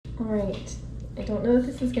All right, I don't know if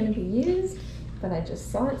this is going to be used, but I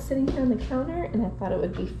just saw it sitting here on the counter and I thought it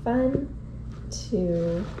would be fun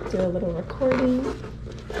to do a little recording.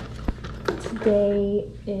 Today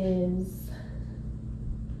is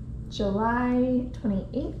July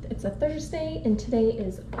 28th. It's a Thursday, and today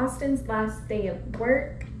is Austin's last day of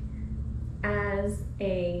work as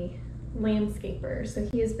a landscaper. So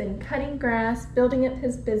he has been cutting grass, building up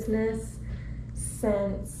his business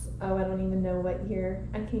since, oh, I don't even know what year.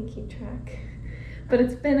 I can't keep track. But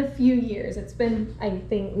it's been a few years. It's been, I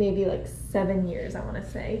think, maybe like 7 years, I want to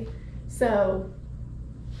say. So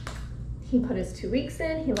he put his 2 weeks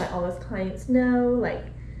in. He let all his clients know like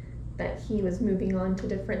that he was moving on to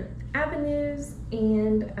different avenues,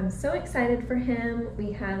 and I'm so excited for him.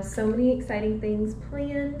 We have so many exciting things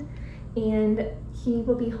planned, and he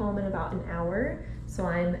will be home in about an hour. So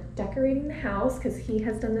I'm decorating the house because he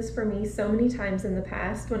has done this for me so many times in the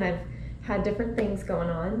past when I've had different things going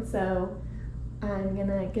on. So I'm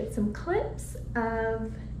gonna get some clips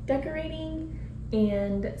of decorating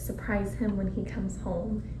and surprise him when he comes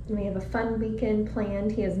home. And we have a fun weekend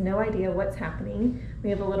planned. He has no idea what's happening. We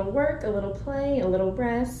have a little work, a little play, a little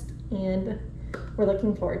rest, and we're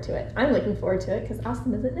looking forward to it. I'm looking forward to it because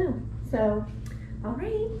Austin doesn't know. So, all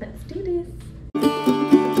right, let's do this.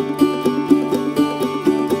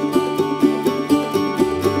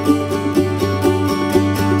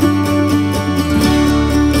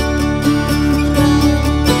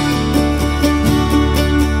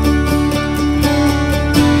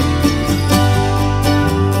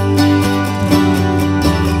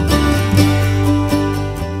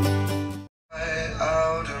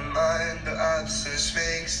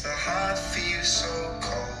 Makes the heart feel so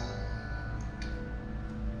cold,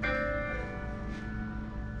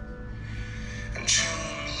 and chew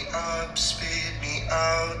me up, spit me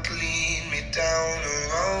out, lead me down a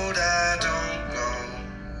road I don't know.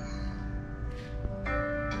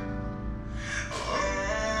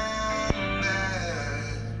 Oh, man.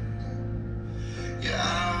 Yeah,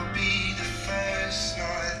 I'll be the first, not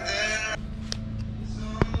the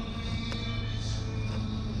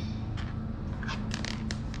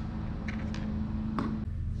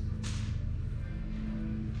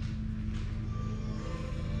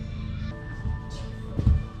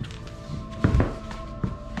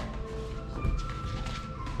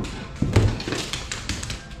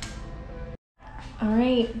All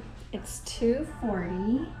right, it's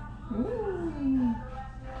 2:40.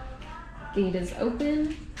 Gate is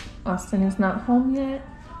open. Austin is not home yet.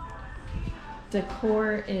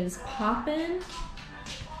 Decor is popping.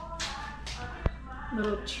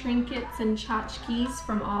 Little trinkets and tchotchkes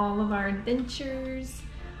from all of our adventures.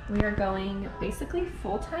 We are going basically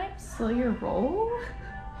full-time, slow your roll.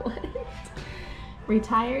 What?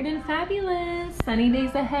 Retired and fabulous. Sunny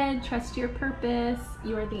days ahead. Trust your purpose.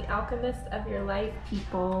 You are the alchemist of your life,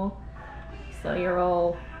 people. So you're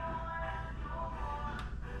all.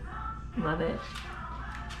 Love it.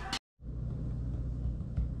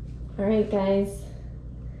 All right, guys.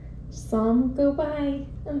 Saw him go by.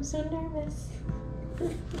 I'm so nervous.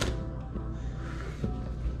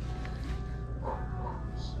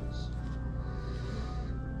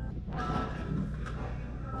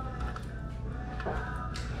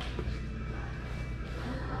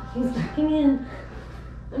 He's backing in.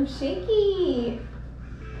 I'm shaky.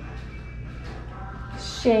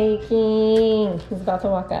 Shaking. He's about to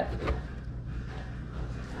walk up.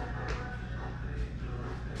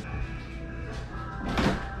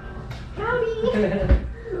 Howdy.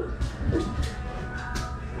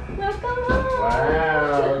 Welcome home.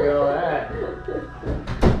 Wow, look at all that.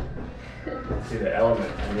 See the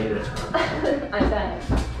element. I need it. I bet.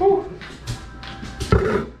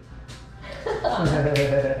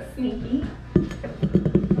 Sneaky.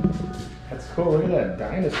 That's cool. Look at that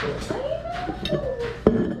dinosaur.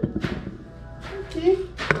 Okay.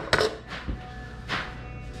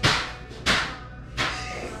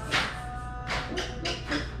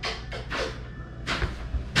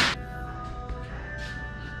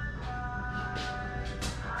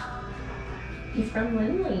 He's from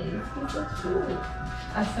Lindley's. He's so cute.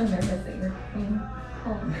 I'm so nervous that you're coming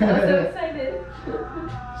home. I'm so excited.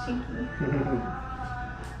 Cheeky.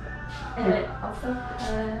 And I also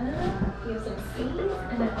have, we have some seeds,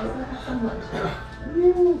 and I also have some lunch. What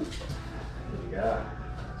yeah.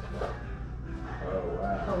 Oh,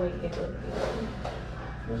 wow. Oh, wait, it would be.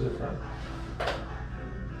 Where's it from?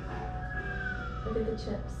 Look at the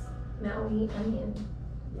chips. Maui onion.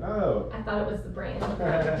 Oh. I thought it was the brand,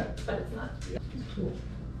 but it's not. Yeah. Cool.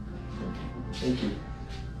 Thank you.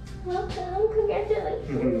 Welcome,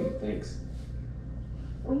 congratulations. Thanks.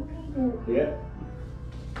 We made it. Yeah.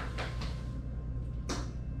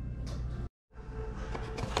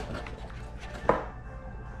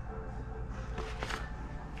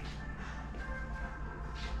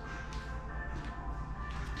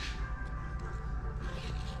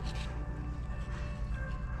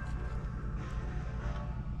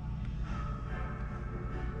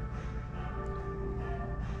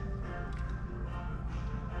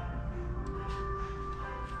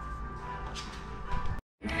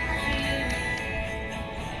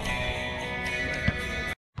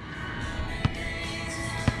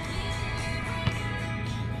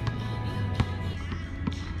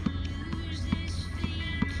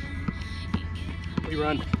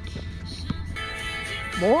 run.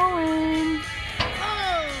 Boring.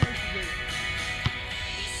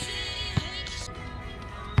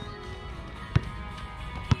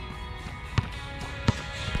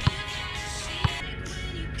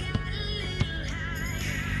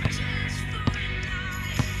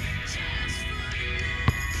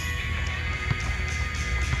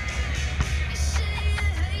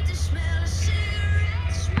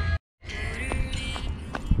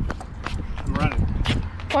 I'm running.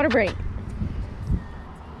 Water break.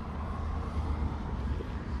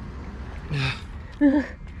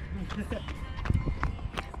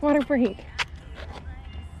 Water break.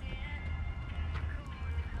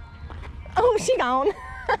 Oh, she gone.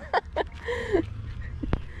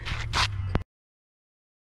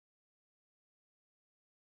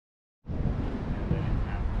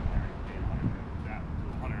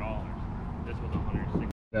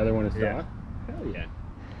 The other one is Yeah. stock? Hell yeah.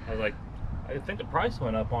 I was like, I think the price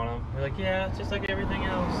went up on them. They're like, yeah, it's just like everything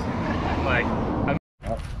else. I'm like, I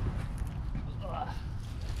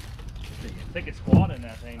think it's squat in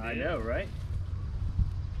that thing, dude. I know, right?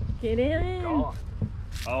 Get in. God.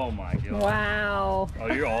 Oh my god. Wow. Oh,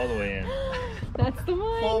 you're all the way in. That's the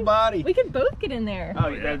one. Full body. We could both get in there. Oh,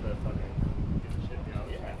 Yeah, yeah. the fucking get the shit down.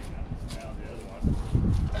 Yeah. Now the other one.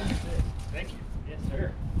 Thank you. Yes,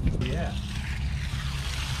 sir. Yeah.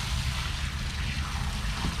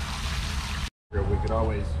 We could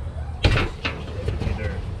always.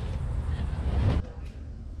 Either.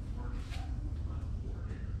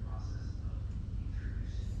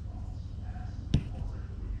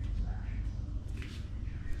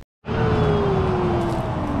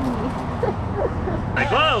 Like,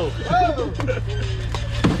 whoa!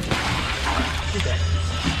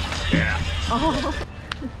 Yeah. Oh.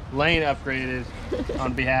 Lane upgraded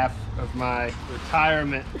on behalf of my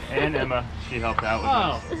retirement. And Emma, she helped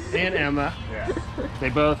out with this. And Emma. Yeah. They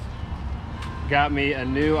both got me a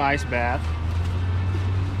new ice bath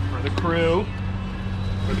for the crew.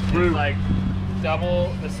 It's like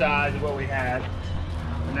double the size of what we had.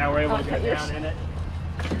 And now we're able to go Okay, down in it.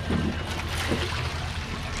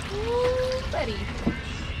 Ooh, Betty.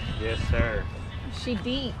 Yes, sir. She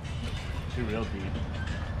deep. Too real deep.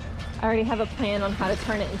 I already have a plan on how to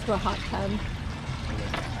turn it into a hot tub.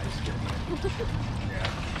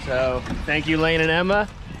 So, thank you, Lane and Emma.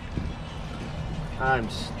 I'm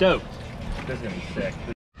stoked. This is gonna be sick.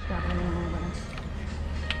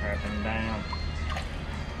 Wrapping down.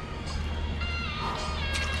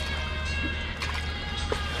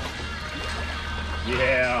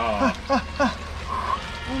 Yeah.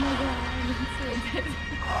 Oh my god, I'm so excited.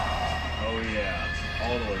 Oh yeah.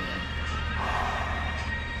 All the way in.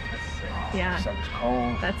 That's sick. Yeah, Summer's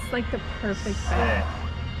cold. that's like the perfect Sick. bed.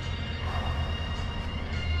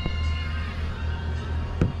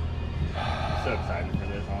 I'm so excited for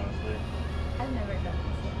this, honestly. I've never done this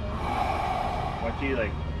before. Once you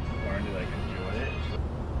like learn to like enjoy it.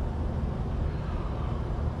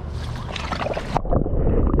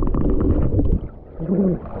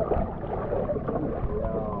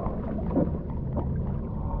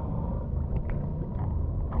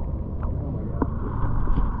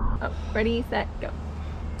 Oh, ready, set, go.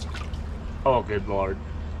 Oh, good lord.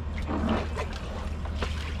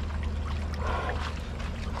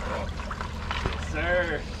 Yes,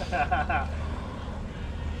 sir.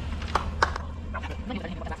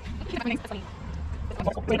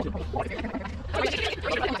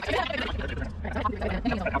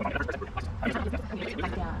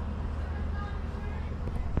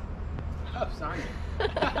 Oh, Sonya.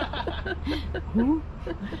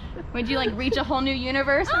 Would you like reach a whole new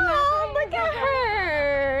universe? Oh, look at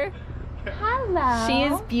her! Hello. She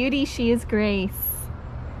is beauty, she is grace.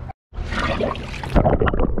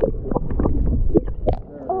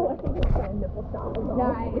 Oh, I think it's a nipple shot.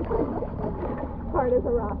 Nice. Hard as a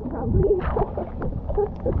rock, probably.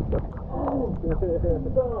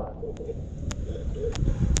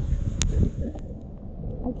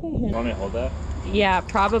 I can't hear. You want me to hold that? Yeah,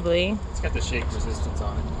 probably. It's got the shake resistance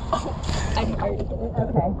on it. I can already get it.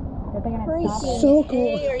 Okay. So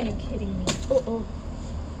cool. Are you kidding me? Oh,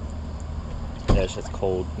 Yeah, it's just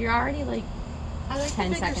cold. You're already like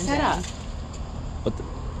 10 seconds in. What the?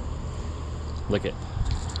 Lick it.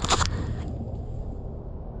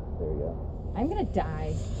 There you go. I'm gonna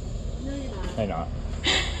die. Hang on.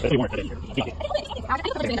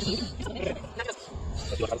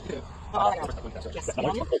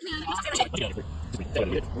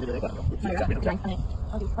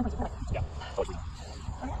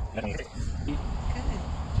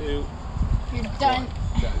 Two. You're done.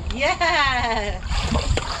 Yeah!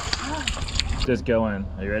 Just go in.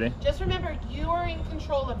 Are you ready? Just remember, you are in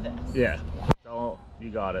control of this. Yeah. Don't You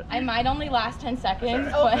got it. I might only last 10 seconds,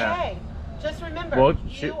 It's but okay. Just remember, Well, you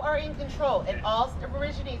shoot. are in control. It all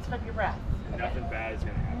originates from your breath. Nothing bad is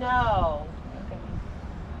gonna happen. No.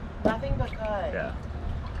 Nothing but good. Yeah.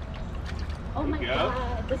 Oh my go.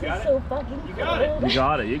 god, this got is it. so fucking You got it. cold. You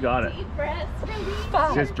got it. You got it. Deep breaths, release.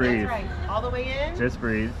 Five. Just breathe. That's right. All the way in. Just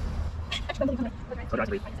breathe. Breathe. There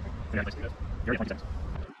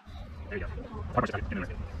you go.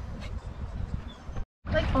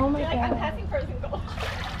 Like, Oh my like, god. I'm passing frozen gold.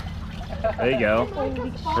 There you go.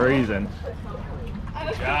 Freezing.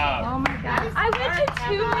 Good job. oh my god. I went to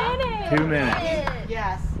 2 minutes. 2 minutes.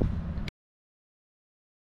 Yes.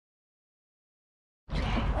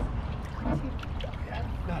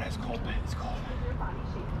 Not as cold, but it's cold.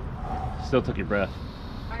 Still took your breath.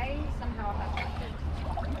 I somehow have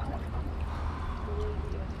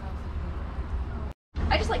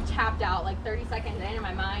I just like tapped out like 30 seconds in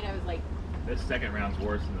my mind. I was like, This second round's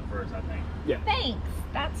worse than the first, I think. Thanks.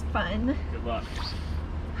 That's fun. Good luck.